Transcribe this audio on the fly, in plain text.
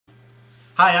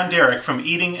Hi, I'm Derek from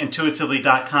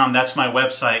eatingintuitively.com. That's my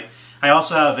website. I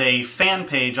also have a fan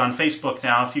page on Facebook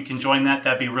now. If you can join that,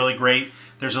 that'd be really great.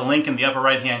 There's a link in the upper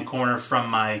right-hand corner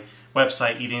from my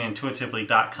website,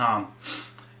 eatingintuitively.com.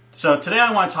 So today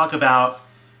I want to talk about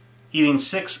eating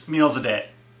 6 meals a day.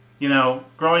 You know,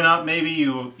 growing up, maybe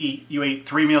you ate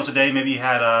 3 meals a day. Maybe you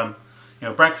had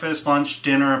breakfast, lunch,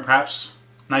 dinner, and perhaps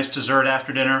nice dessert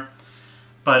after dinner.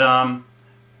 But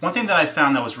one thing that I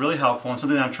found that was really helpful and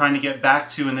something that I'm trying to get back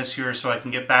to in this year so I can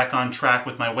get back on track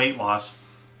with my weight loss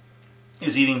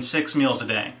is eating 6 meals a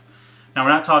day. Now,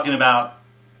 we're not talking about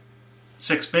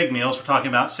 6 big meals. We're talking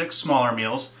about 6 smaller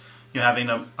meals. You're having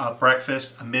a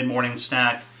breakfast, a mid-morning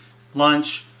snack,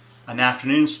 lunch, an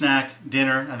afternoon snack,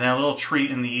 dinner, and then a little treat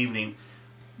in the evening.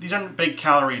 These aren't big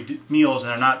calorie meals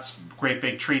and they're not great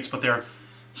big treats, but they're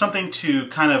something to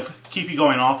kind of keep you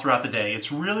going all throughout the day.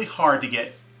 It's really hard to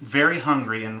get very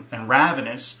hungry and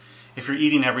ravenous if you're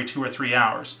eating every 2 or 3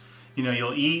 hours. You know,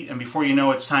 you'll eat and before you know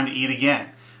it's time to eat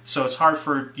again. So it's hard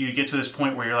for you to get to this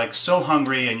point where you're like so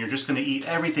hungry and you're just going to eat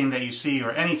everything that you see or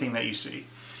anything that you see.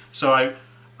 So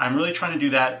I'm really trying to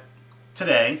do that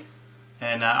today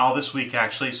and all this week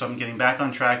actually. So I'm getting back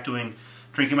on track,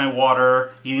 drinking my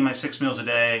water, eating my 6 meals a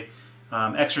day,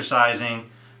 exercising.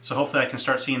 So hopefully I can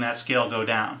start seeing that scale go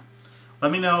down.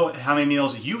 Let me know how many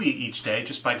meals you eat each day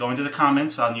just by going to the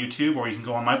comments on YouTube, or you can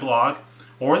go on my blog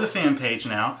or the fan page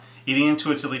now.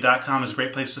 Eatingintuitively.com is a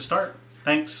great place to start.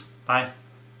 Thanks. Bye.